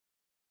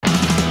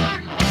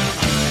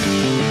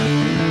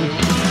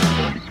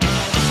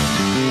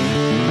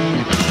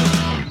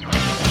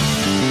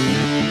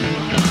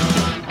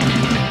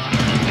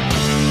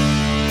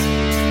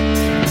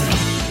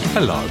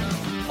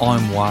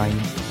I'm Wayne,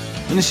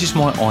 and this is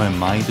my Iron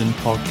Maiden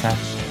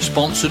podcast,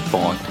 sponsored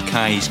by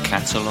Kay's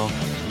Catalogue.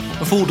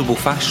 Affordable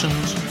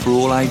fashions for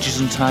all ages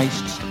and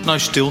tastes. No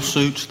still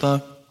suits though.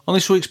 On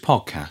this week's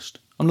podcast,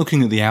 I'm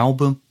looking at the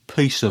album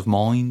Peace of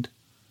Mind,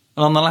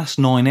 and on the last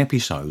 9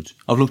 episodes,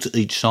 I've looked at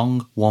each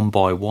song one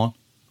by one,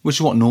 which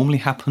is what normally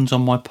happens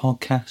on my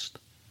podcast.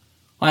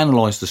 I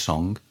analyse the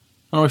song,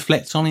 and I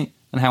reflect on it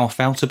and how I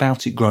felt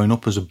about it growing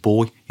up as a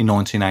boy in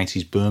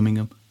 1980s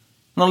Birmingham,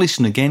 and I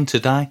listen again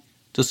today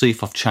to see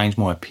if I've changed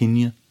my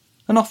opinion,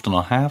 and often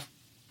I have.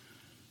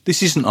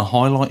 This isn't a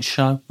highlight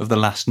show of the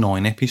last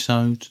 9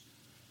 episodes.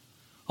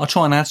 I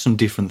try and add some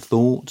different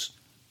thoughts,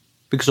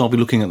 because I'll be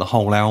looking at the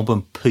whole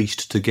album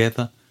pieced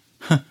together.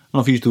 And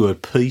I've used the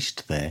word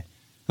pieced there,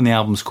 and the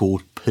album's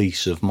called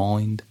Peace of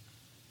Mind.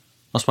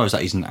 I suppose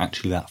that isn't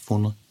actually that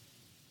funny.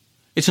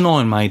 It's an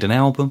Iron Maiden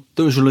album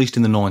that was released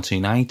in the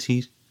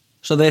 1980s,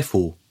 so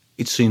therefore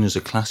it's seen as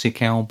a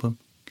classic album.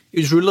 It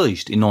was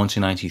released in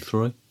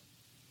 1983,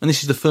 and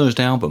this is the first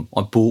album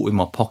I bought with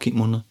my pocket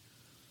money.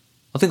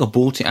 I think I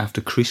bought it after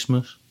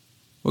Christmas,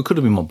 or it could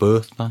have been my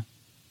birthday.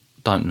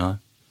 I don't know.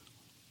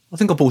 I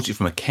think I bought it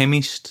from a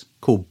chemist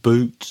called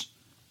Boots.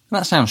 And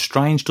that sounds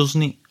strange,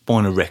 doesn't it?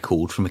 Buying a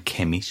record from a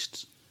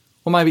chemist.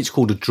 Or maybe it's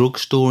called a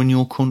drugstore in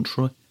your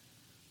country.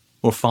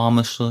 Or a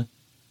pharmacy.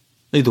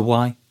 Either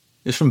way,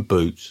 it's from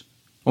Boots.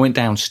 I went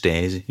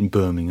downstairs in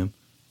Birmingham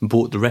and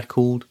bought the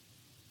record.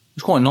 It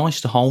was quite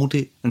nice to hold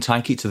it and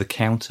take it to the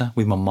counter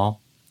with my mum.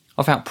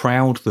 I felt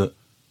proud that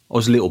I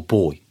was a little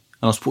boy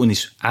and I was putting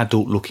this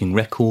adult-looking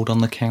record on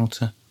the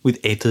counter with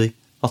Eddie.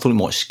 I thought it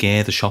might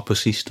scare the shop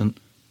assistant.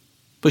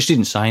 But she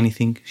didn't say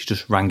anything, she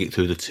just rang it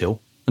through the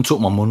till and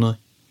took my money.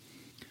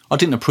 I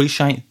didn't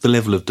appreciate the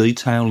level of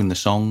detail in the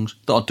songs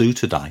that I do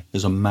today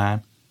as a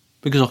man,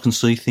 because I can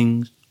see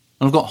things,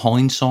 and I've got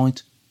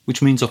hindsight,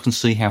 which means I can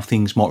see how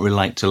things might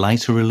relate to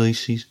later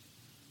releases,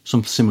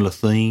 some similar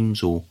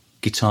themes or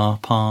guitar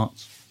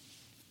parts.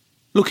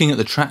 Looking at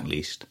the track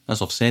list,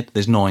 as I've said,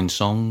 there's 9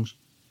 songs.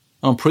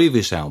 On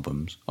previous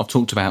albums, I've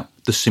talked about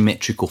the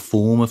symmetrical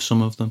form of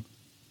some of them,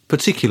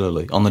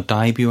 particularly on the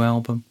debut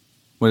album,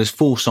 where there's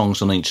 4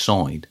 songs on each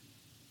side,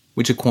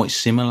 which are quite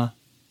similar.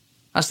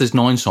 As there's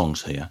 9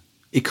 songs here,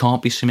 it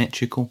can't be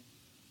symmetrical.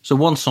 So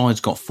one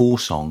side's got 4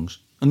 songs,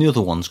 and the other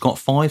one's got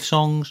 5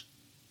 songs.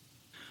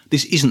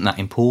 This isn't that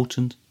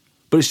important,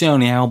 but it's the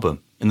only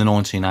album in the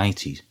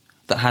 1980s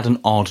that had an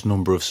odd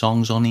number of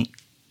songs on it.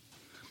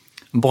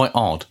 And by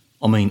odd,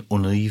 I mean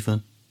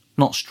uneven,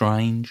 not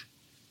strange.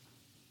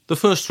 The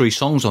first 3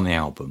 songs on the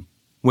album,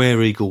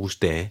 Where Eagles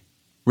Dare,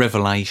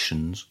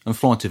 Revelations and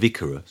Flight of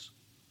Icarus,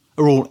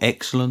 are all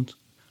excellent,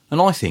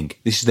 and I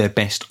think this is their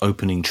best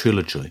opening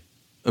trilogy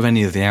of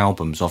any of the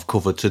albums I've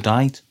covered to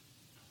date,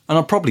 and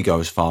I'd probably go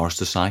as far as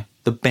to say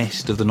the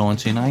best of the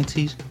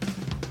 1980s.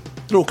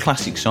 They're all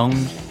classic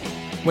songs.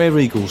 Where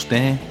Eagles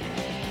Dare,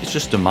 it's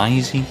just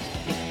amazing,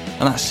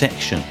 and that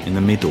section in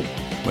the middle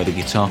where the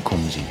guitar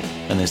comes in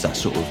and there's that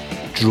sort of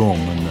drum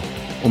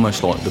and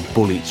almost like the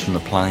bullets from the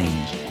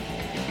planes,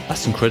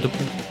 that's incredible.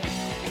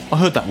 I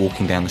heard that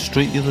walking down the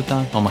street the other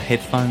day on my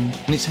headphones,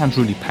 and it sounds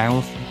really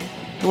powerful.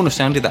 It wouldn't have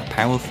sounded that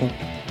powerful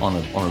on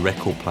a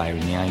record player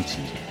in the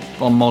 80s,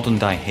 but on modern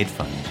day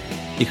headphones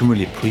you can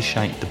really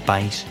appreciate the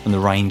bass and the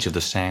range of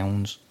the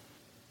sounds.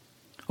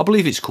 I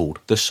believe it's called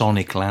The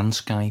Sonic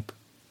Landscape.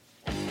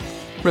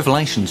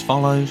 Revelations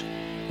follows,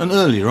 and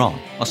earlier on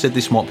I said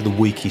this might be the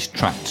weakest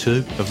track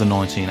 2 of the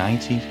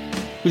 1980s,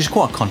 which is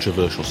quite a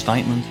controversial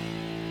statement.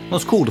 I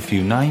was called a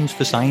few names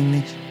for saying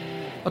this.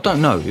 I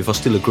don't know if I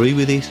still agree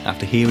with this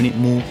after hearing it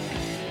more.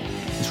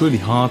 It's really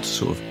hard to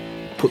sort of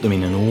put them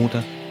in an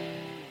order.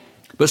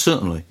 But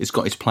certainly it's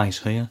got its place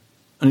here,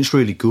 and it's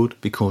really good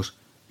because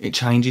it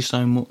changes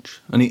so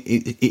much, and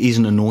it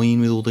isn't annoying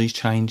with all these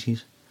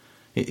changes.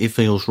 It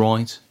feels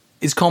right.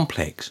 It's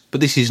complex, but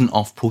this isn't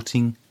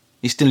off-putting.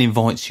 It still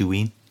invites you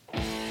in.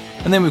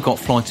 And then we've got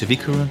Flight of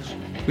Icarus,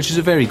 which is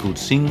a very good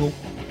single.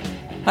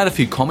 I had a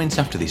few comments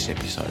after this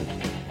episode,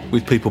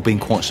 with people being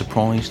quite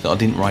surprised that I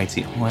didn't rate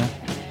it higher.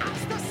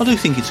 I do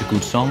think it's a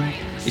good song.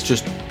 It's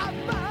just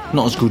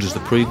not as good as the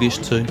previous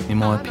 2, in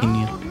my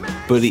opinion,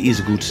 but it is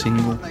a good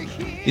single.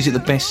 Is it the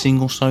best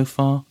single so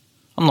far?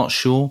 I'm not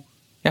sure.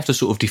 You have to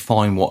sort of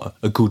define what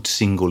a good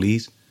single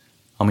is.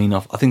 I mean, I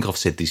think I've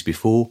said this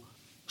before.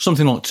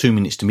 Something like 2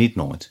 Minutes to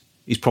Midnight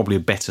is probably a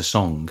better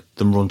song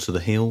than Run to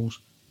the Hills,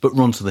 but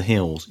Run to the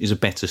Hills is a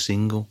better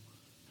single.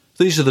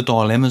 These are the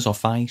dilemmas I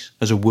face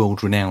as a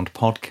world-renowned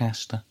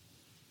podcaster.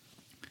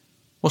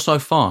 Well, so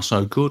far,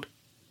 so good.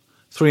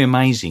 3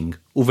 amazing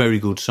or very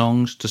good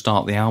songs to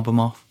start the album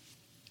off.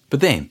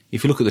 But then,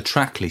 if you look at the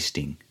track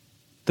listing,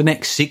 the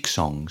next 6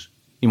 songs,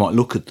 you might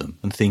look at them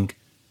and think,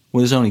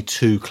 well, there's only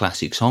 2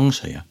 classic songs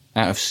here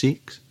out of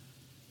 6.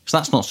 So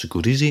that's not so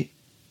good, is it?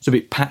 It's a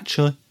bit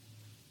patchy.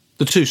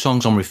 The 2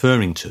 songs I'm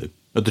referring to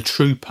are The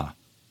Trooper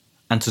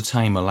and To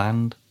Tame a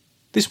Land.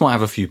 This might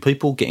have a few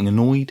people getting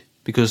annoyed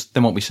because they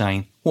might be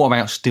saying, what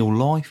about Still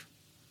Life?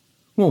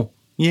 Well,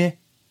 yeah.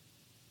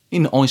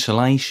 In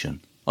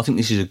isolation, I think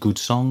this is a good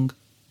song,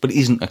 but it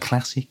isn't a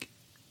classic.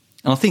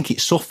 And I think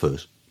it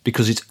suffers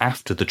because it's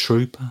after The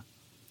Trooper,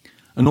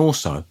 and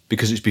also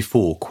because it's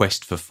before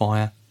Quest for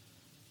Fire.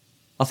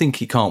 I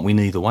think it can't win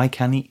either way,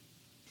 can it?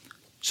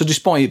 So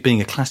despite it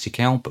being a classic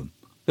album,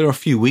 there are a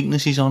few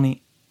weaknesses on it,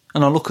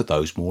 and I'll look at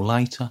those more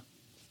later.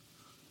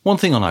 One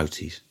thing I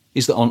notice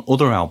is that on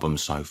other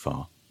albums so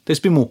far, there's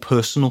been more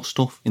personal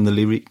stuff in the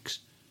lyrics.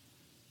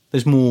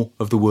 There's more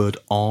of the word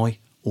I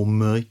or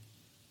me.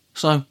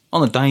 So,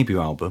 on the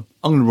debut album,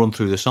 I'm going to run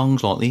through the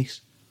songs like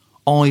this.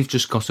 I've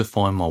just got to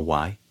find my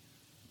way.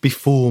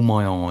 Before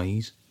my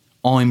eyes,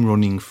 I'm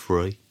running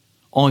free.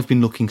 I've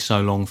been looking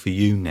so long for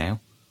you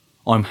now.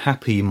 I'm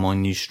happy in my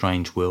new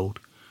strange world.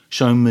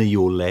 Show me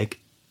your leg.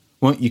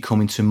 Won't you come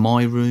into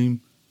my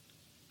room?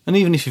 And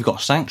even if you've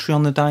got Sanctuary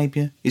on the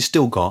debut, it's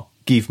still got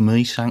Give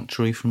Me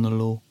Sanctuary from the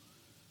Law.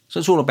 So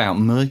it's all about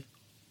me.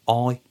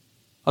 I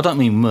don't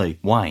mean me,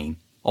 Wayne.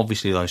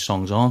 Obviously those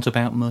songs aren't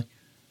about me.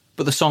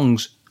 But the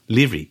songs'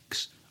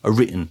 lyrics are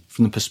written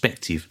from the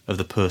perspective of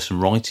the person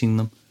writing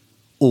them,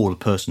 or the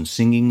person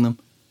singing them.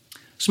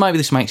 So maybe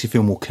this makes you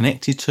feel more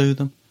connected to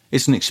them.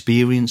 It's an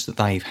experience that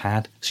they've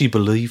had, so you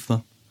believe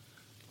them.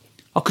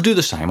 I could do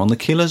the same on the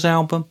Killers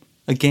album,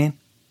 again.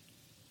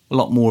 A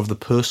lot more of the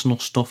personal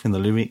stuff in the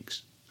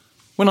lyrics.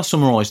 When I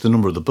summarised The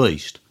Number of the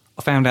Beast,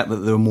 I found out that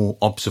there were more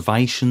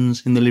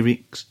observations in the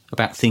lyrics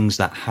about things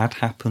that had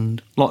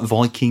happened, like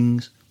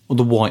Vikings or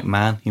the white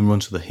man in Run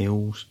to the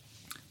Hills.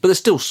 But there's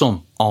still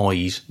some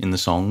I's in the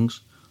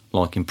songs,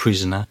 like in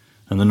Prisoner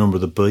and The Number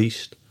of the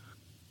Beast.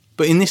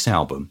 But in this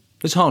album,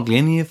 there's hardly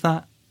any of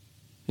that.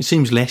 It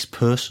seems less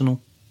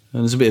personal,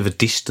 and there's a bit of a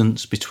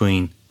distance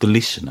between the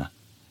listener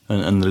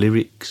and the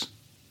lyrics.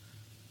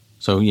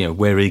 So,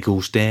 Where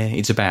Eagles Dare,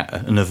 it's about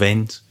an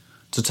event.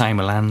 To Tame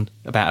a Land,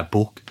 about a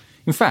book.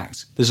 In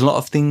fact, there's a lot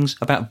of things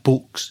about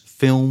books,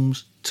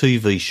 films,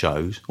 TV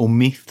shows, or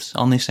myths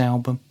on this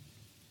album.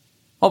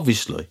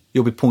 Obviously,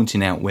 you'll be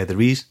pointing out where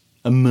there is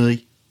a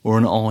me or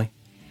an I,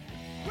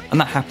 and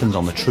that happens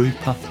on The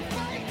Trooper.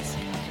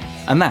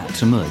 And that,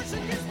 to me,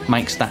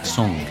 makes that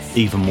song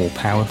even more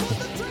powerful,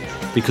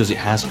 because it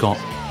has got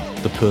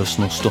the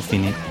personal stuff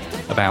in it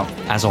about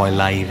as I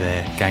lay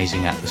there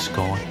gazing at the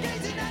sky.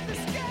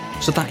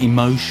 So that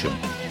emotion,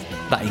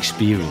 that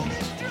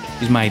experience,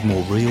 is made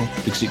more real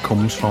because it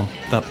comes from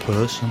that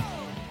person.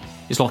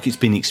 It's like it's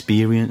been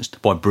experienced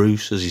by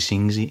Bruce as he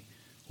sings it,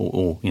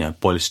 or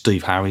by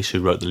Steve Harris who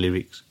wrote the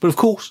lyrics. But of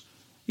course,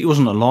 he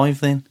wasn't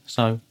alive then,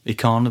 so he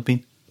can't have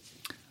been.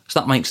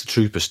 So that makes The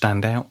Trooper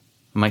stand out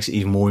and makes it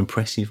even more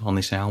impressive on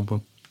this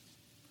album.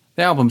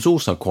 The album's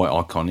also quite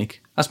iconic,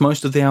 as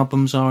most of the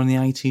albums are in the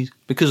 80s,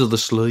 because of the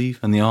sleeve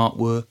and the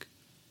artwork.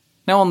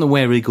 Now on the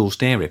Where Eagles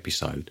Dare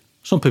episode,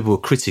 some people were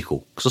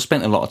critical because I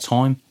spent a lot of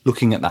time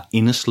looking at that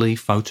inner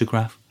sleeve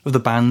photograph of the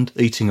band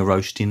eating a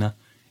roast dinner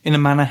in a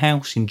manor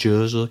house in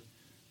Jersey.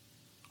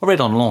 I read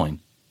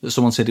online that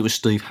someone said it was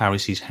Steve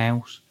Harris's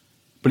house,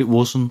 but it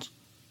wasn't.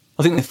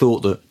 I think they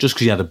thought that just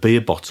because he had a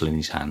beer bottle in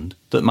his hand,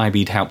 that maybe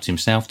he'd helped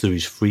himself to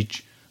his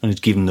fridge and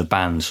had given the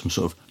band some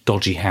sort of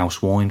dodgy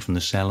house wine from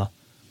the cellar.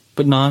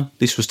 But no,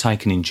 this was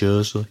taken in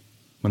Jersey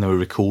when they were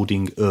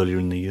recording earlier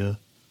in the year.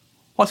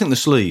 I think the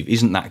sleeve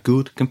isn't that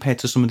good compared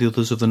to some of the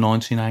others of the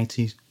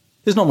 1980s.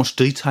 There's not much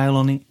detail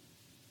on it.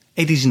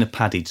 Eddie's in a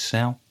padded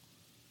cell.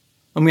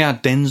 And we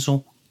had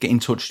Denzel get in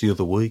touch the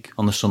other week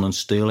on the Sun and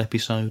Steel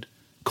episode,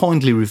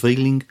 kindly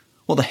revealing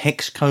what the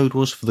hex code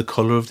was for the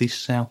colour of this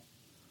cell.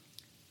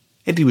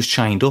 Eddie was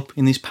chained up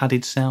in this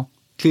padded cell.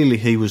 Clearly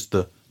he was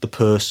the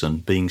person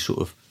being sort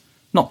of,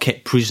 not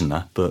kept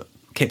prisoner, but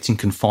kept in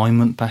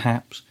confinement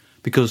perhaps,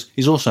 because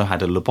he's also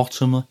had a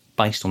lobotomy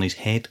based on his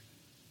head.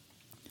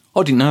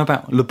 I didn't know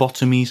about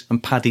lobotomies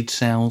and padded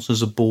cells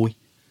as a boy.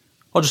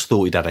 I just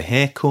thought he'd had a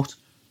haircut,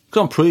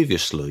 because on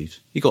previous sleeves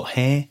he got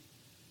hair.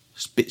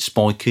 It's a bit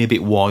spiky, a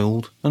bit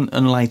wild,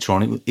 and later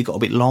on it got a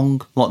bit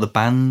long, like the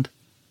band.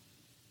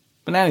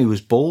 But now he was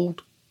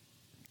bald.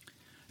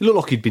 It looked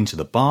like he'd been to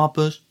the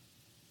barbers.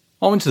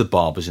 I went to the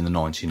barbers in the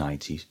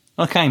 1980s,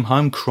 and I came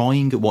home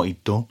crying at what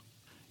he'd done.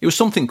 It was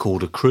something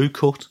called a crew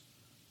cut,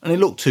 and it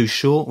looked too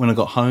short when I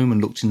got home and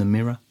looked in the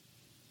mirror.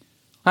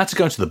 I had to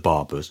go to the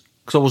barbers,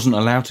 because I wasn't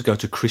allowed to go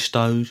to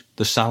Christo's,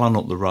 the salon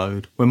up the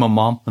road, where my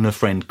mum and her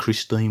friend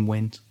Christine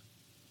went.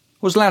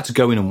 I was allowed to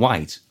go in and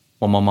wait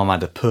while my mum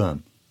had a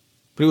perm,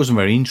 but it wasn't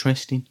very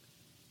interesting.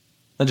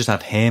 They just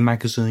had hair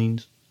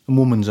magazines and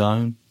Woman's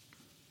Own.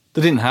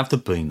 They didn't have the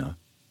Beano.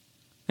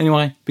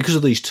 Anyway, because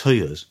of these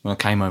tears when I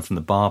came home from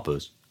the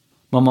barbers,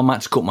 my mum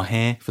had to cut my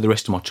hair for the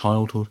rest of my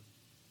childhood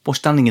by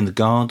standing in the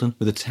garden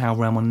with a towel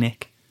round my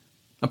neck.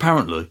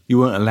 Apparently, you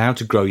weren't allowed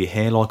to grow your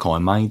hair like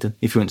Iron Maiden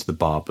if you went to the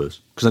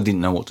barbers, because they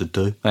didn't know what to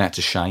do. They had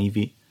to shave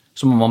it.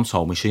 So my mum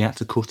told me she had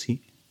to cut it.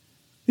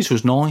 This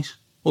was nice,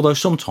 although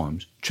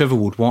sometimes Trevor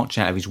would watch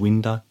out of his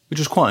window, which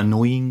was quite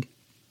annoying.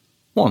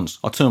 Once,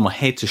 I turned my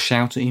head to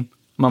shout at him,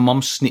 and my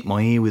mum snipped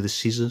my ear with the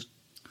scissors.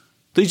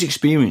 These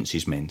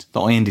experiences meant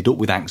that I ended up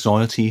with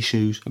anxiety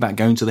issues about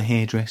going to the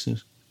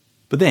hairdressers.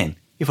 But then,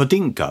 if I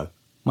didn't go,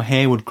 my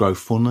hair would grow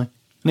funny,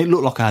 and it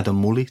looked like I had a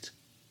mullet,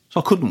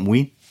 so I couldn't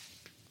win.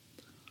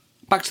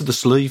 Back to the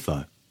sleeve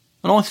though.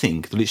 And I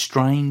think that it's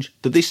strange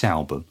that this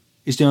album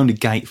is the only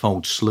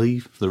gatefold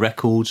sleeve for the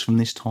records from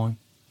this time.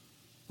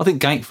 I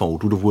think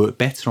gatefold would have worked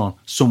better on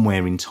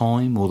Somewhere in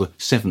Time or the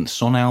Seventh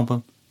Son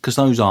album, because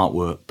those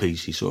artwork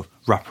pieces sort of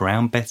wrap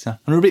around better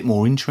and are a bit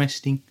more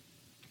interesting.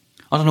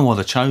 I don't know why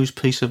they chose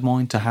Peace of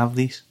Mind to have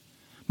this.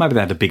 Maybe they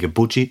had a bigger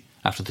budget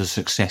after the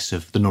success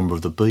of the Number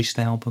of the Beast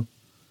album.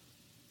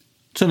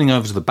 Turning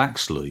over to the back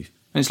sleeve,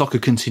 and it's like a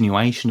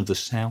continuation of the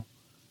Cell,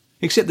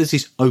 except there's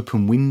this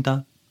open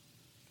window.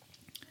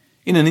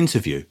 In an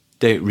interview,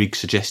 Derek Riggs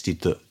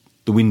suggested that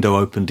the window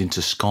opened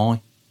into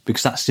sky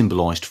because that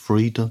symbolised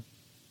freedom.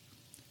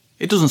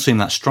 It doesn't seem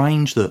that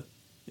strange that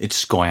it's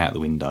sky out the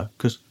window,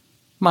 because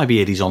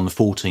maybe Eddie's on the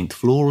 14th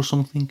floor or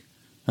something,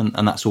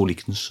 and that's all he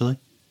can see.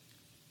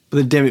 But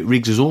then Derek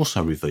Riggs has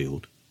also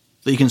revealed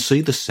that you can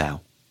see the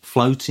Cell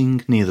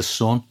floating near the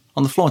sun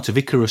on the Flight of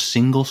Icarus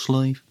single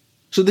sleeve.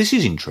 So this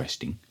is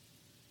interesting.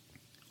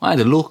 I had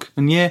a look,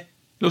 and yeah, it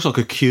looks like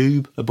a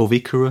cube above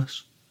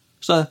Icarus.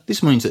 So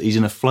this means that he's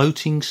in a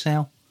floating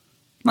cell.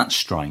 That's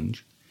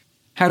strange.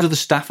 How do the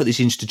staff at this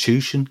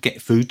institution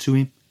get food to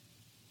him?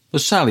 The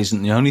cell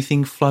isn't the only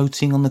thing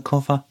floating on the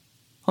cover.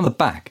 On the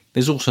back,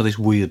 there's also this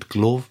weird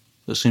glove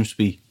that seems to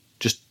be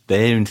just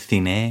there in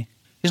thin air.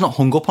 It's not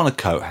hung up on a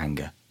coat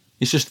hanger.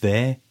 It's just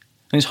there,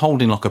 and it's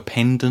holding like a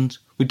pendant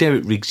with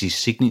Derek Riggs'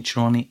 signature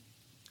on it.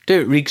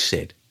 Derek Riggs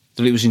said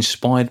that it was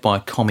inspired by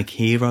a comic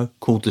hero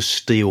called the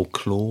Steel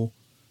Claw,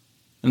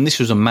 and this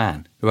was a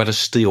man who had a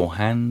steel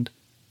hand,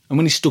 and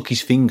when he stuck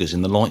his fingers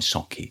in the light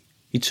socket,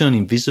 he'd turn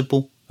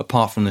invisible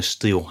apart from the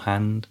steel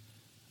hand,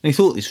 and he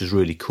thought this was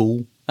really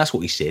cool. That's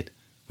what he said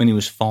when he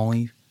was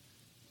 5.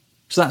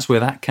 So that's where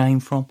that came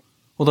from,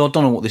 although I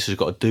don't know what this has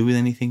got to do with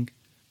anything.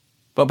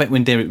 But I bet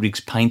when Derek Riggs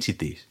painted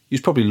this, he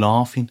was probably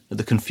laughing at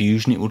the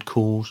confusion it would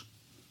cause.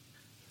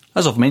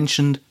 As I've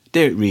mentioned,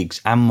 Derek Riggs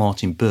and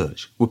Martin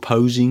Birch were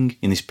posing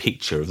in this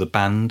picture of the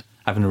band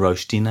having a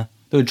roast dinner.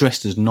 They were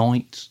dressed as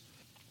knights.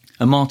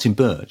 And Martin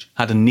Birch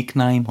had a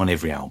nickname on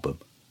every album.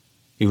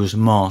 He was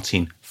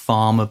Martin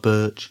Farmer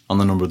Birch on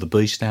the Number of the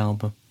Beast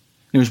album.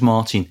 And he was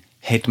Martin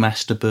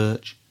Headmaster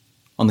Birch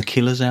on the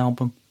Killers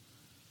album.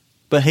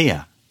 But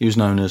here, he was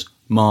known as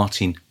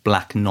Martin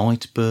Black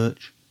Knight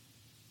Birch.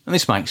 And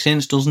this makes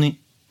sense, doesn't it?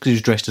 Because he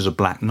was dressed as a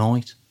black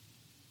knight.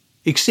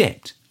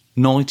 Except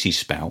knight is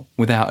spelt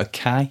without a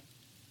K.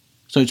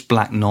 So it's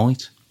Black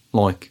Knight,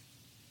 like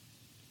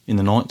in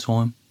the night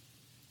time.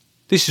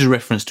 This is a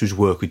reference to his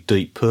work with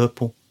Deep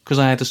Purple, because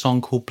they had a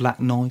song called Black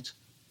Knight.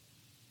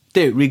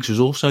 Derek Riggs was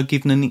also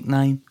given a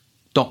nickname,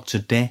 Dr.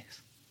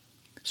 Death.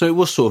 So it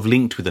was sort of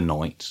linked with the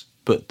Knights,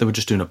 but they were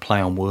just doing a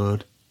play on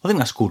word. I think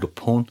that's called a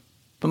pun,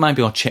 but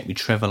maybe I'll check with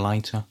Trevor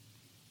later.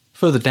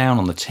 Further down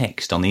on the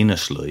text on the inner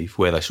sleeve,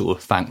 where they sort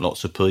of thank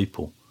lots of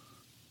people,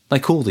 they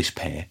call this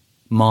pair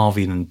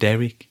Marvin and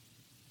Derek.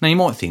 Now you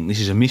might think this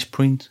is a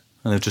misprint,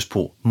 and they've just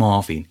put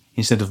Marvin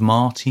instead of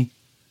Martin.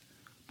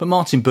 But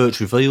Martin Birch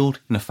revealed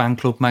in a fan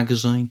club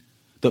magazine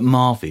that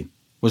Marvin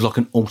was like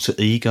an alter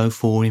ego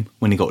for him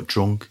when he got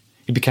drunk.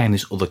 He became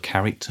this other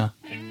character.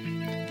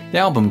 The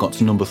album got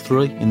to number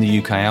 3 in the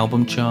UK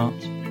album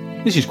charts.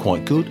 This is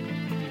quite good.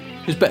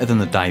 It's better than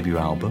the debut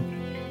album.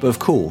 But of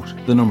course,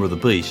 The Number of the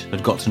Beast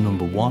had got to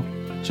number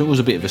 1, so it was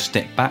a bit of a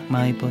step back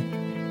maybe.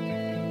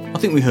 I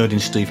think we heard in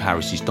Steve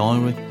Harris's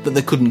diary that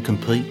they couldn't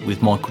compete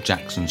with Michael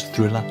Jackson's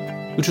Thriller,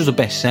 which was a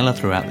bestseller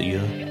throughout the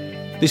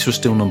year. This was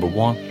still number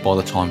 1 by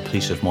the time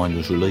Peace of Mind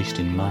was released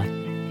in May.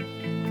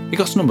 It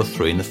got to number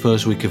 3 in the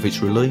first week of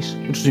its release,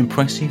 which was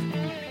impressive,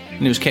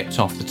 and it was kept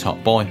off the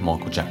top by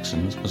Michael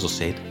Jackson's, as I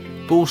said.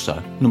 But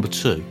also, number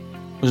 2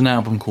 was an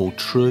album called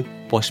True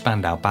by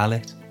Spandau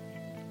Ballet.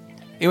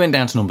 It went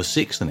down to number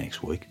 6 the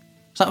next week,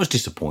 so that was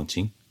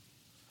disappointing.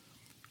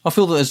 I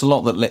feel that there's a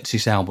lot that lets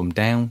this album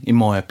down, in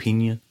my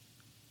opinion.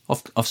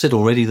 I've said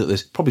already that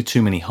there's probably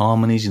too many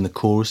harmonies in the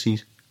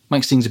choruses,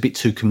 makes things a bit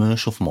too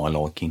commercial for my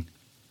liking.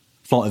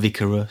 Flight of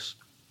Icarus,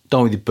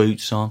 Die With Your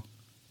Boots On,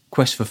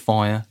 Quest for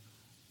Fire.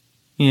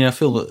 Yeah, I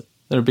feel that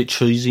they're a bit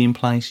cheesy in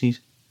places.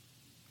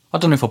 I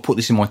don't know if I'll put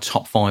this in my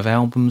top 5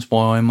 albums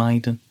by Iron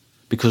Maiden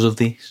because of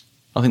this.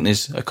 I think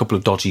there's a couple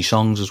of dodgy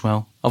songs as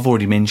well. I've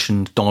already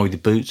mentioned Die With Your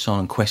Boots On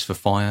and Quest for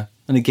Fire,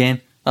 and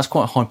again, that's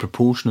quite a high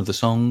proportion of the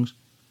songs.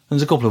 And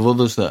there's a couple of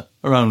others that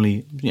are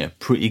only,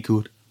 pretty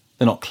good.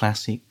 They're not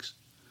classics.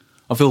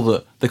 I feel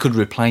that they could have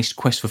replaced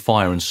Quest for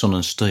Fire and Sun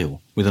and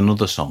Steel with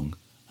another song,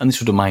 and this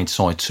would have made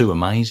side 2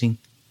 amazing.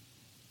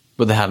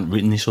 But they hadn't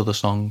written this other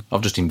song.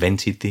 I've just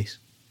invented this.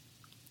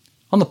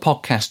 On the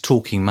podcast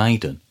Talking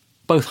Maiden,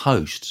 both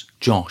hosts,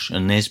 Josh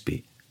and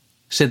Nesbitt,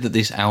 said that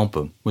this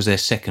album was their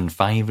second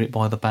favourite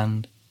by the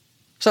band.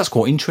 So that's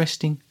quite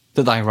interesting,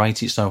 that they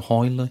rate it so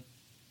highly.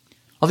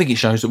 I think it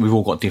shows that we've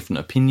all got different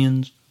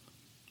opinions.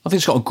 I think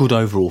it's got a good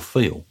overall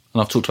feel,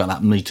 and I've talked about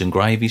that meat and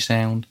gravy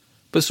sound,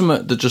 but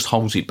something that just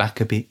holds it back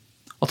a bit.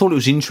 I thought it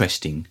was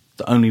interesting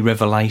that only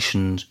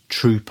Revelations,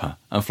 Trooper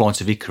and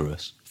Flight of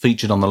Icarus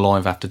featured on the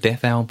Live After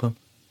Death album.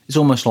 It's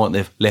almost like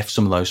they've left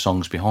some of those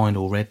songs behind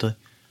already,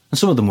 and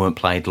some of them weren't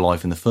played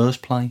live in the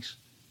first place.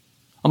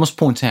 I must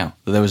point out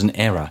that there was an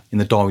error in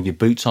the Die With Your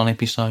Boots On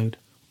episode,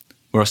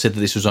 where I said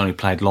that this was only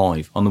played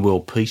live on the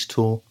World Peace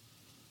Tour.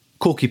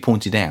 Corky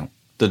pointed out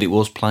that it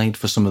was played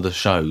for some of the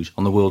shows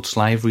on the World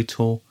Slavery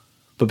Tour,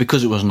 but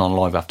because it wasn't on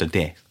Live After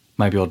Death,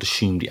 maybe I'd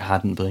assumed it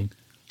hadn't been,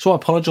 so I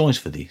apologise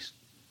for this.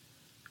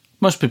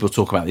 Most people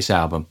talk about this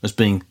album as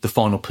being the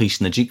final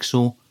piece in the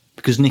jigsaw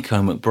because Nico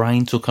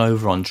McBrain took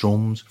over on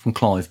drums from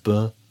Clive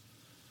Burr.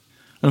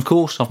 And of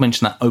course, I've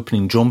mentioned that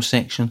opening drum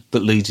section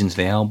that leads into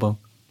the album,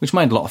 which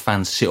made a lot of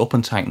fans sit up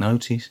and take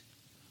notice.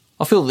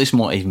 I feel that this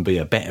might even be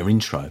a better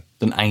intro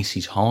than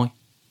Aces High,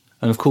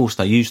 and of course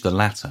they used the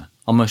latter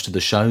on most of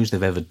the shows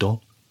they've ever done.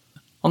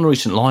 On the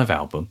recent live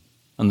album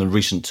and the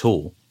recent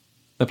tour,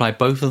 they played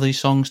both of these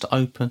songs to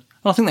open,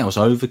 and I think that was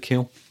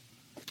overkill.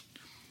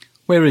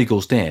 Where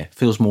Eagles Dare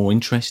feels more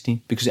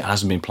interesting because it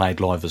hasn't been played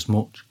live as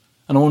much,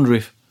 and I wonder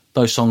if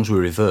those songs were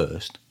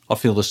reversed, I'd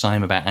feel the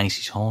same about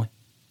Aces High.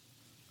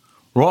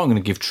 Right, I'm going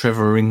to give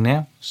Trevor a ring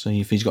now,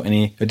 see if he's got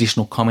any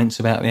additional comments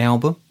about the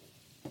album.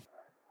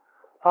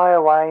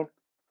 Hiya, Wayne.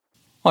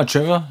 Hi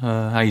Trevor,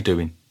 how you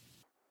doing?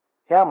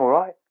 Yeah, I'm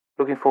alright.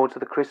 Looking forward to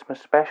the Christmas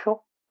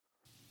special.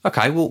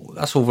 Okay, well,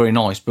 that's all very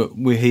nice, but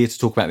we're here to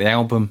talk about the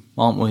album,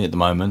 aren't we, at the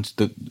moment?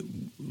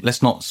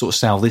 Let's not sort of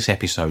sell this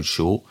episode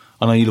short.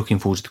 I know you're looking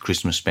forward to the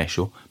Christmas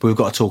special, but we've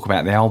got to talk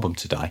about the album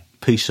today.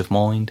 Peace of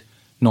Mind,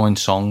 9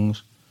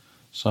 songs.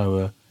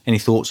 So, any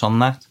thoughts on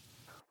that?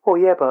 Well,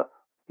 yeah, but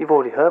you've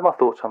already heard my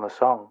thoughts on the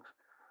songs.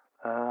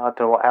 I don't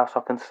know what else I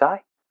can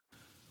say.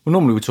 Well,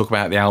 normally we talk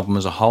about the album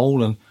as a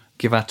whole and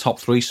give our top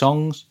 3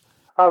 songs.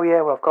 Oh,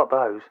 yeah, well, I've got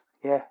those.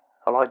 Yeah,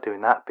 I like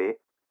doing that bit.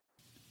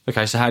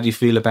 Okay, so how do you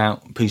feel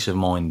about Peace of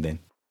Mind then?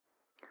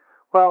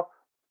 Well,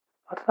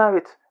 I don't know,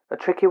 it's a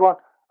tricky one.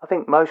 I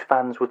think most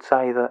fans would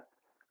say that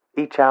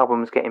each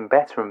album's getting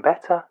better and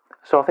better.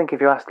 So I think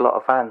if you asked a lot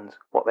of fans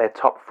what their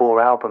top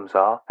 4 albums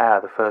are out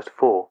of the first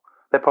 4,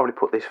 they'd probably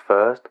put this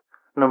first,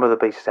 Number of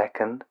the Beast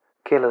second,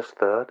 Killers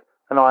third,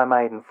 and Iron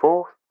Maiden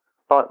fourth,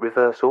 like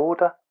reverse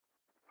order.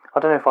 I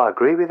don't know if I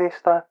agree with this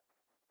though.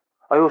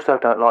 I also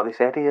don't like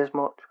this Eddie as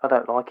much. I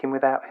don't like him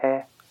without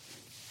hair.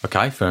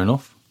 Okay, fair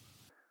enough.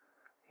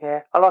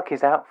 Yeah, I like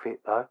his outfit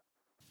though.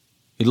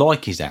 You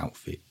like his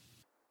outfit?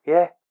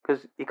 Yeah,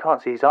 because you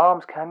can't see his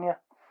arms, can you?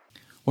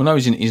 Well, no,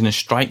 he's in a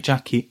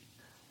straitjacket.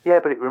 Yeah,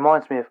 but it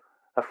reminds me of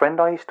a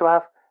friend I used to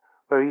have,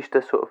 where he used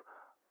to sort of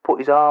put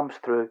his arms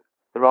through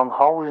the wrong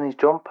holes in his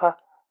jumper,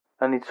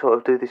 and he'd sort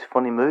of do this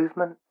funny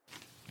movement.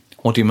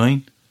 What do you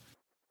mean?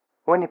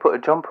 When you put a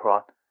jumper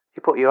on,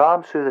 you put your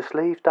arms through the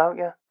sleeves, don't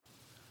you?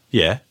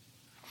 Yeah.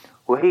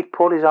 Well, he'd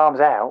pull his arms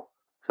out,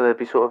 so they'd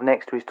be sort of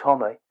next to his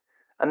tummy,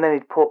 and then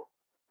he'd put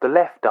the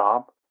left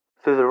arm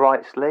through the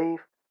right sleeve,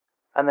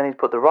 and then he'd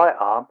put the right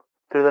arm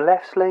through the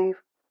left sleeve,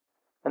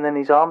 and then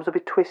his arms would be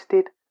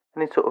twisted,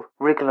 and he'd sort of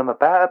wriggle them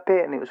about a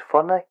bit, and it was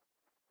funny.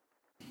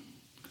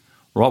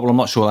 Right, well, I'm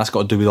not sure that's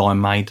got to do with Iron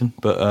Maiden,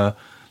 but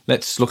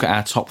let's look at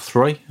our top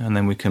 3, and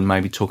then we can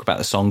maybe talk about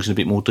the songs in a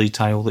bit more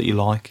detail that you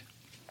like.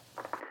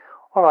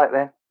 All right,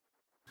 then.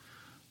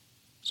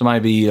 So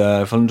maybe,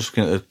 if I'm just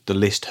looking at the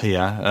list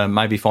here,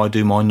 maybe if I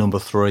do my number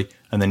 3,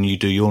 and then you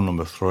do your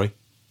number 3.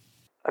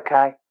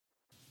 Okay.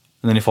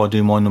 And then if I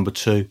do my number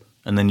 2,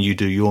 and then you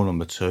do your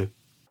number 2.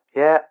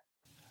 Yeah.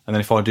 And then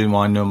if I do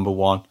my number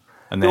 1,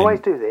 and then... You always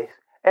do this.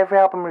 Every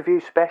album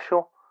review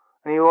special,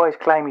 and you always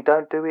claim you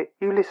don't do it.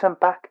 You listen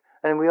back,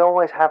 and we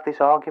always have this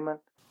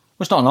argument.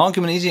 Well, it's not an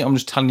argument, is it? I'm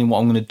just telling you what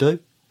I'm going to do.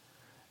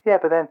 Yeah,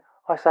 but then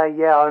I say,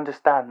 yeah, I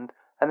understand,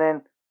 and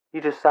then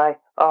you just say,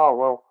 oh,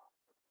 well,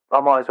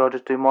 I might as well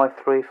just do my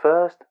 3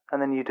 first,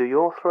 and then you do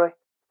your 3.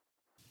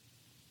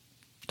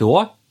 Do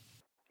I?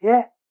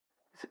 Yeah.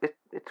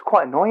 It's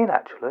quite annoying,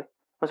 actually.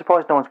 I'm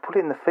surprised no one's put it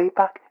in the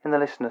feedback in the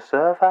listener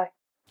survey.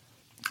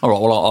 All right,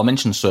 well, I'll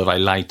mention the survey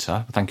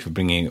later. Thank you for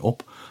bringing it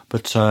up.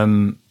 But,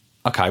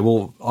 okay,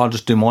 well, I'll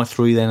just do my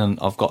 3 then, and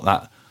I've got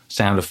that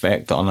sound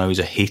effect that I know is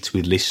a hit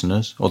with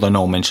listeners, although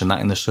no one mentioned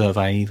that in the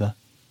survey either.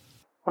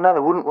 Well, no, they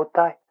wouldn't, would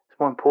they? There's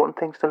more important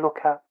things to look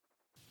at.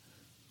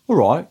 All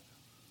right.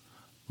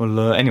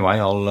 Well, anyway,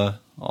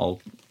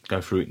 I'll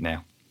go through it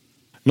now.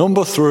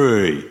 Number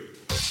 3.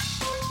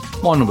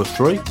 My number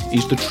 3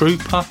 is The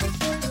Trooper.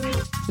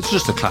 It's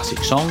just a classic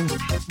song.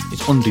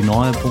 It's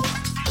undeniable.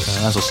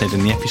 As I said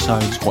in the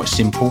episode, it's quite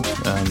simple.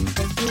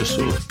 Just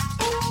sort of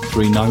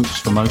 3 notes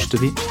for most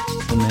of it.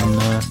 And then,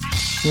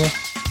 yeah,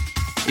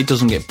 it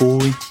doesn't get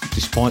boring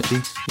despite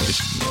this.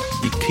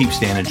 It keeps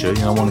the energy, and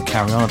I want to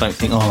carry on. I don't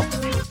think,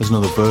 there's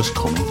another verse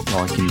coming,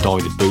 like in Die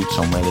With Boots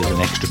On, where there's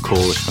an extra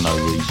chorus for no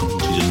reason,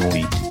 which is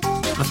annoying.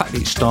 The fact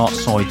that it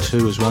starts side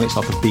 2 as well, it's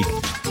like a big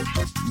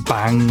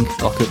bang,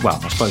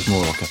 I suppose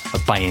more like a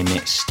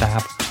bayonet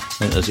stab.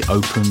 And as it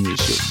opens, it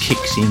sort of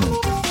kicks in, and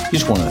you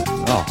just want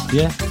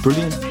to,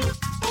 brilliant.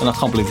 And I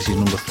can't believe this is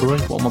number 3.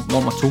 What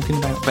am I talking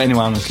about? But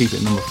anyway, I'm going to keep it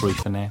at number 3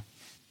 for now.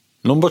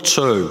 Number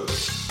 2.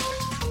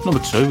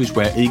 Number 2 is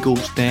Where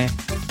Eagles Dare.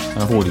 And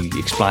I've already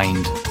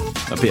explained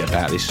a bit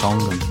about this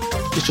song, and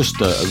it's just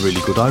a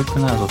really good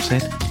opener, as I've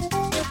said.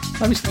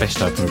 maybe it's the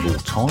best opener of all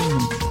time.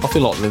 And I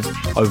feel like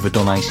they've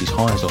overdone Aces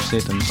High, as I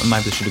said, and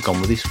maybe they should have gone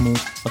with this more.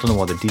 I don't know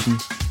why they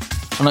didn't.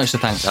 I noticed they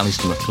thanked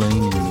Alistair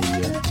MacLean in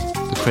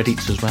the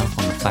credits as well,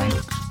 on the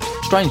thanks.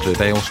 Strangely,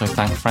 they also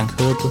thanked Frank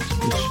Herbert,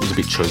 which is a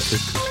bit tricky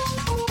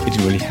because it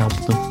didn't really help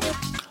them.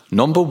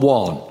 Number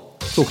 1.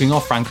 Talking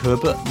of Frank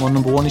Herbert, my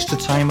number 1 is To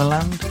Tame a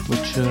Land,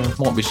 which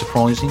might be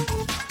surprising.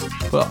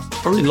 But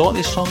I really like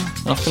this song,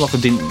 and I feel like I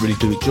didn't really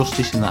do it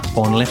justice in that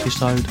final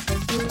episode.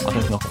 I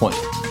don't think I quite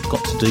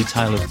got to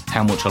detail of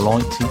how much I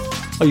liked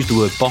it. I used the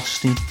word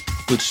Boston,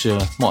 which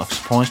might have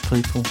surprised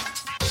people.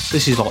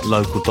 This is like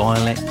local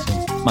dialect,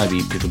 and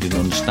maybe people didn't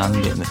understand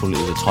it and they thought it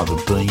was a type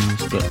of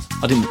beans, but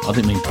I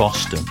didn't mean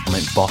Boston, I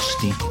meant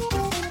Boston.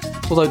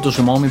 Although it does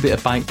remind me a bit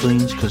of baked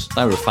beans, because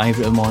they were a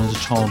favourite of mine as a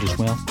child as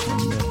well.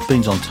 And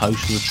beans on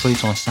toast was a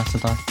treat on a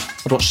Saturday.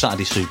 I'd watch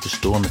Saturday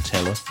Superstore on the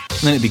telly, and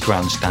then it'd be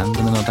Grandstand,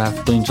 and then I'd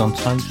have beans on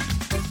toast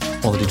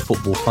while they did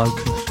Football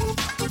Focus.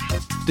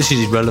 This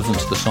is irrelevant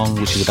to the song,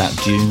 which is about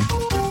Dune,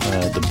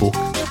 the book,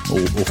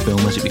 or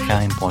film as it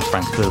became, by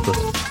Frank Herbert.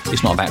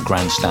 It's not about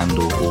Grandstand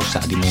or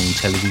Saturday morning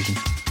television.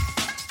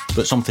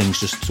 But some things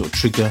just sort of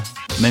trigger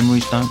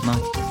memories, don't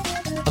they?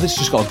 I think it's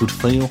just got a good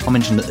feel. I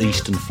mentioned the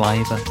Eastern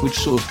flavour, which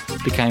sort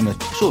of became a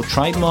sort of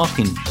trademark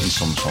in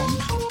some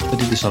songs. They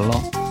did this a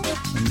lot.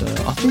 And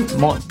I think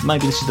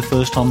maybe this is the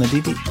first time they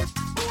did it.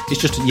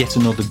 It's just yet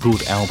another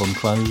good album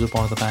closer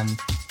by the band.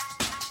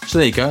 So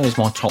there you go, there's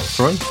my top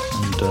 3.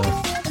 And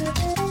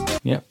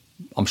yeah,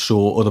 I'm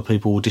sure other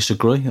people will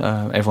disagree.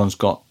 Everyone's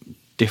got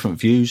different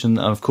views. And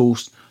of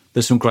course,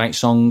 there's some great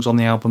songs on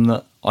the album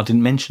that I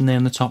didn't mention there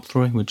in the top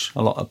 3, which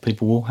a lot of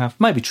people will have.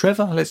 Maybe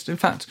Trevor. Let's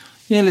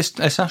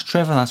ask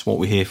Trevor. That's what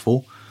we're here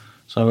for.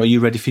 So, are you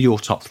ready for your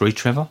top 3,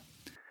 Trevor?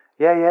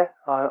 Yeah.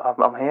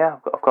 I'm here.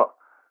 I've got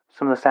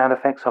some of the sound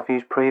effects I've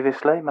used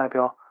previously. Maybe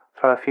I'll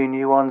throw a few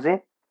new ones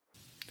in.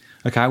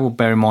 Okay. Well,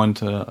 bear in mind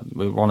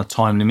we're on a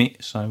time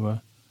limit. So,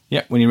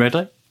 yeah, when you're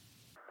ready.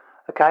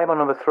 Okay. My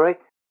number 3.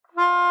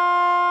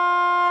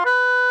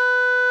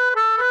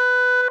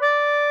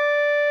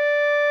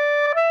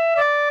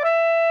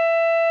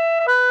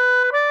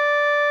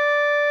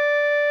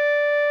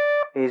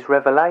 Is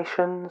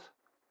Revelations.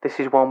 This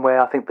is one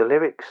where I think the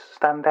lyrics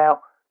stand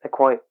out. They're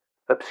quite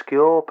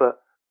obscure, but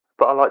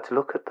I like to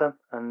look at them,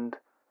 and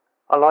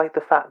I like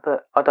the fact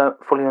that I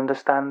don't fully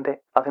understand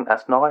it. I think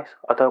that's nice.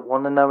 I don't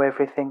want to know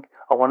everything.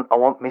 I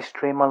want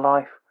mystery in my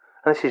life,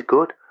 and this is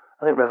good.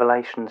 I think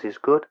Revelations is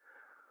good.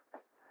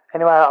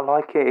 Anyway, I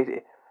like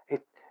it.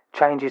 It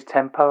changes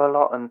tempo a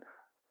lot, and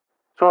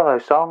it's one of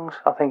those songs.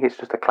 I think it's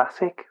just a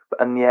classic,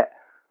 and yet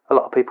a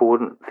lot of people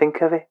wouldn't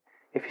think of it.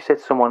 If you said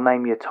to someone,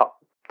 name your top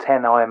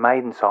 10 Iron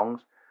Maiden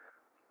songs,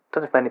 I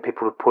don't know if many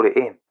people would put it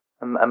in,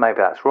 and maybe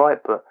that's right,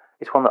 but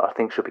it's one that I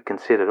think should be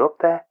considered up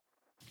there.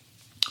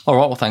 All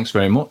right, well, thanks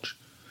very much.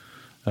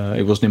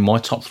 It wasn't in my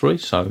top 3,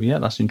 so yeah,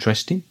 that's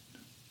interesting.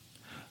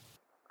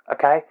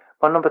 Okay,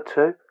 my number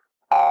 2.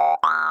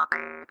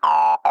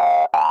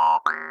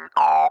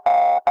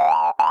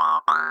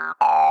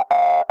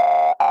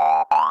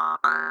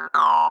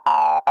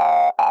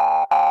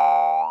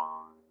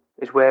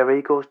 Is Where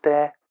Eagles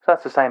Dare. So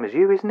that's the same as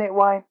you, isn't it,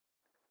 Wayne?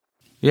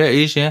 Yeah, it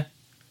is, yeah.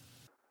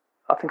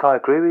 I think I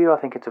agree with you. I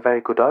think it's a very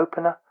good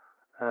opener.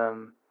 I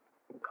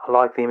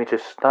like the image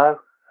of snow.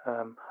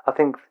 I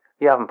think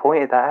you haven't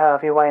pointed that out,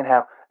 have you, Wayne?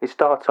 How it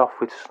starts off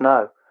with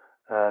snow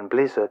and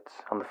blizzards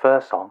on the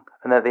first song,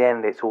 and at the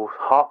end it's all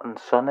hot and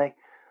sunny,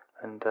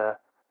 and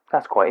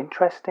that's quite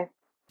interesting.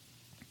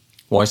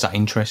 Why is that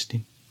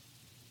interesting?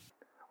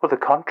 Well, the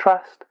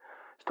contrast.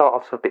 Start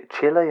off a bit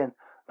chilly, and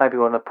maybe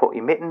you want to put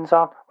your mittens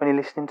on when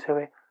you're listening to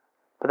it,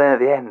 but then at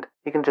the end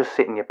you can just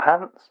sit in your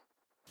pants.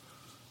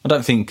 I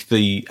don't think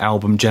the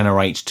album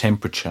generates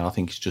temperature. I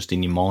think it's just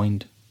in your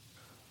mind.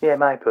 Yeah,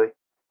 maybe.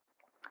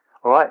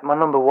 All right, my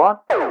number 1.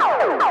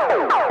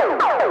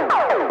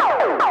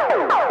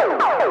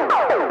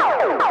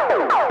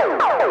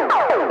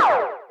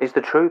 Is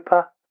The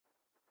Trooper.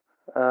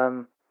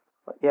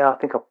 Yeah, I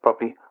think I've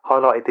probably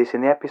highlighted this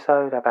in the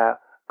episode about,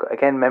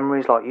 again,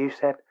 memories like you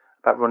said,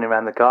 about running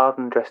around the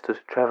garden dressed as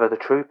Trevor the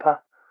Trooper.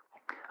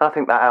 And I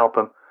think that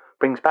album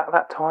brings back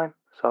that time.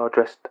 So I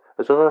dressed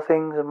as other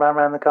things and ran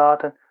around the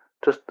garden.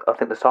 I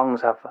think the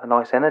songs have a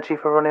nice energy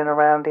for running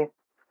around in.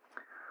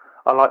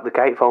 I like the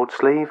gatefold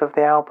sleeve of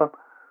the album.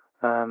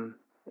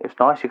 It was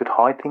nice, you could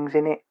hide things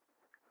in it,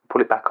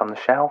 put it back on the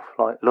shelf,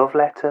 like love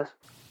letters.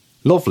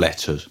 Love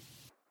letters?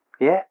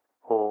 Yeah,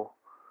 or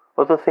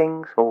other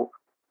things, or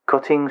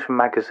cuttings from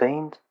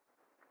magazines.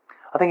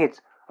 I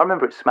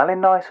remember it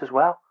smelling nice as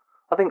well.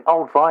 I think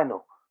old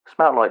vinyl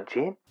smelled like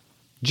gin.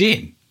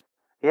 Gin?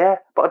 Yeah,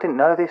 but I didn't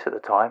know this at the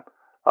time.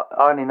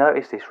 I only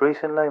noticed this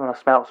recently when I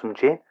smelt some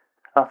gin.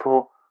 And I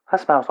thought, that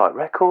smells like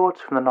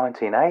records from the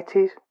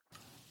 1980s.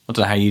 I don't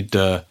know how you'd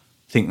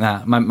think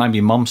that. Maybe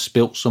your mum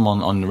spilt some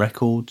on the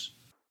records.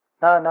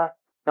 No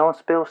one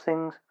spills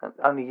things,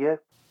 only you.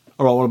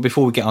 All right, well,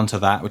 before we get onto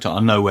that, which I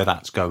know where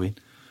that's going.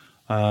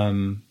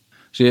 So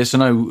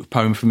no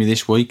poem from me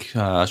this week,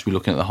 as we're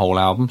looking at the whole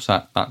album,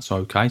 so that's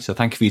okay. So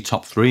thank you for your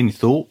top 3 and your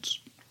thoughts.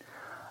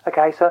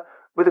 Okay, so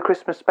with the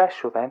Christmas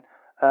special then,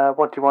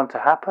 what do you want to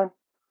happen?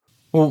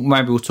 Well,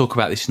 maybe we'll talk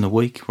about this in the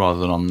week rather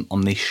than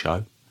on this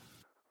show.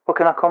 Well,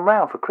 can I come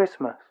round for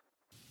Christmas?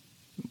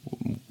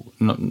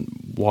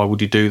 Why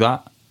would you do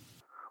that?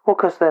 Well,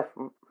 because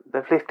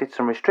they've lifted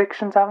some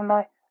restrictions, haven't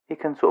they? You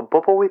can sort of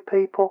bubble with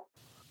people.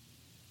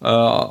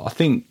 I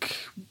think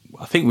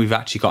we've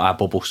actually got our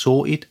bubble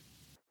sorted.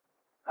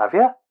 Have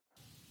you?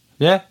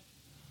 Yeah.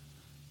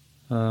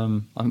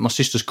 My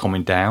sister's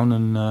coming down,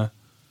 and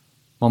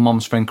my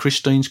mum's friend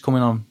Christine's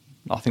coming on,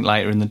 I think,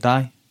 later in the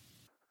day.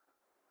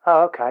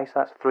 Oh, okay, so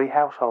that's 3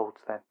 households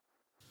then.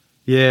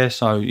 Yeah,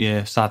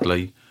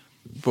 sadly.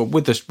 But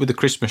with the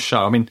Christmas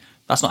show, I mean,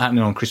 that's not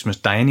happening on Christmas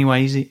Day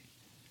anyway, is it?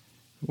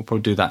 We'll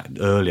probably do that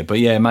earlier. But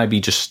yeah, maybe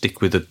just stick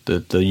with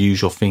the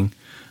usual thing.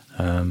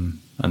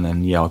 And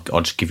then, yeah,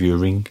 I'll just give you a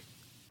ring.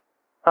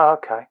 Oh,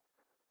 okay.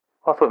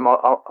 I thought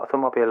it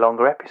might be a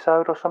longer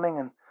episode or something,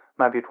 and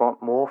maybe you'd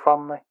want more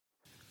from me.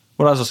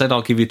 Well, as I said,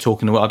 I'll give you a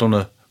talking to it. I don't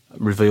want to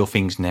reveal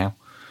things now.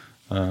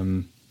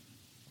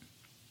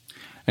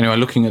 Anyway,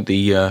 looking at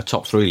the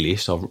top 3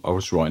 list, I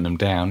was writing them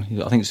down.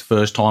 I think it's the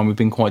first time we've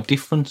been quite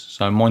different.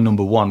 So my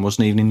number 1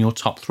 wasn't even in your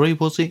top 3,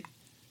 was it?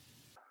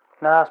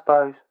 No, I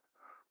suppose.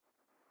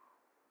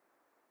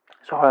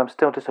 Sorry, I'm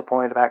still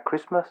disappointed about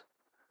Christmas.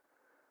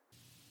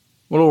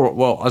 Well, all right.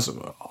 Well,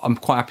 I'm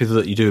quite happy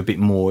that you do a bit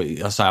more.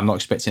 I say I'm not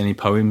expecting any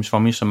poems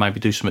from you, so maybe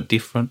do something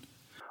different.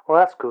 Well,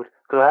 that's good,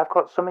 because I have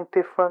got something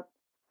different.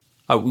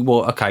 Oh,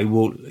 well, okay.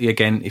 Well,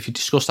 again, if you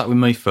discuss that with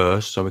me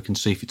first, so we can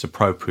see if it's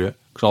appropriate,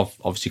 because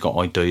I've obviously got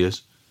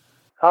ideas.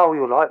 Oh,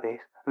 you'll like this.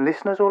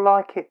 Listeners will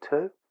like it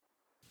too.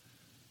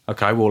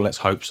 Okay, well, let's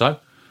hope so.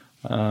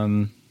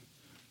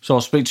 So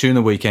I'll speak to you in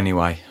the week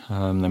anyway.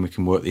 Then we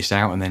can work this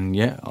out, and then,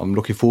 yeah, I'm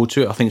looking forward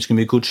to it. I think it's going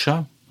to be a good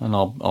show, and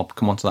I'll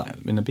come on to that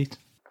in a bit.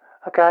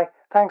 Okay,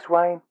 thanks,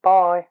 Wayne.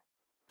 Bye.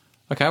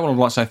 Okay, well, I'd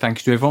like to say thank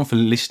you to everyone for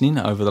listening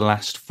over the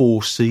last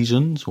 4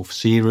 seasons or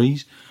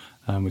series.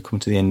 We've come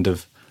to the end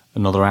of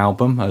another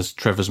album. As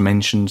Trevor's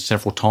mentioned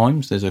several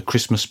times, there's a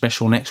Christmas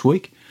special next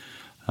week.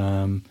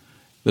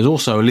 There's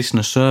also a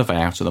listener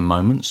survey out at the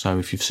moment, so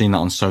if you've seen that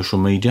on social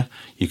media,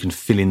 you can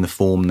fill in the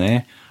form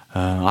there.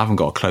 I haven't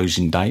got a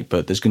closing date,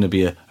 but there's going to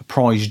be a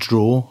prize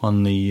draw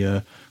on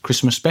the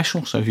Christmas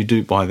special, so if you do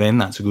it by then,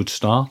 that's a good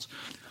start.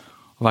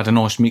 I've had a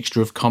nice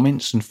mixture of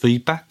comments and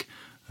feedback,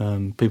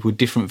 people with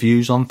different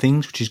views on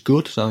things, which is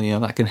good, so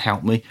that can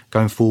help me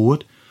going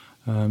forward.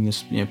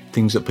 There's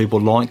things that people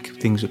like,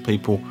 things that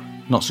people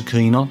not so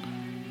keen on.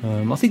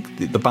 I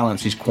think the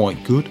balance is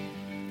quite good,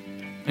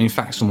 and in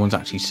fact someone's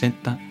actually said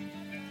that.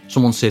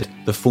 Someone said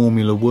the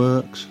formula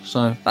works,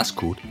 so that's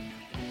good.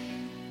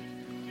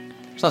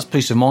 So that's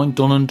Peace of Mind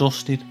done and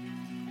dusted.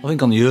 I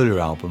think on the earlier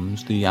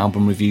albums, the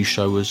album review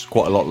show was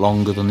quite a lot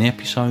longer than the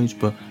episodes,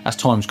 but as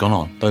time's gone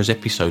on, those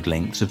episode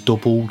lengths have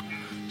doubled.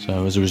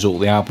 So as a result,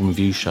 the album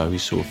review show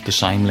is sort of the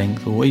same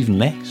length or even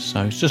less.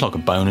 So it's just like a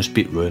bonus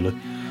bit, really.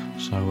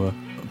 So,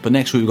 but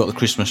next week we've got the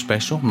Christmas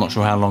special. I'm not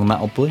sure how long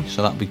that'll be,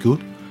 so that'll be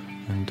good.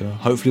 And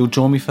hopefully you'll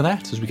join me for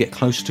that as we get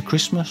closer to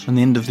Christmas and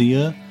the end of the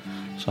year.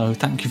 So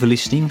thank you for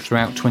listening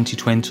throughout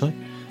 2020,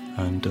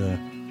 and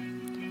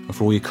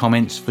for all your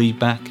comments,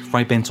 feedback,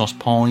 Fray Bentos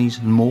pies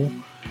and more.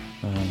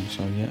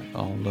 So yeah,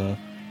 I'll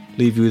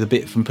leave you with a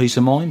bit from Peace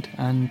of Mind,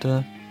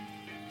 and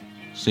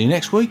see you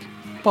next week.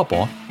 Bye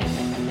bye.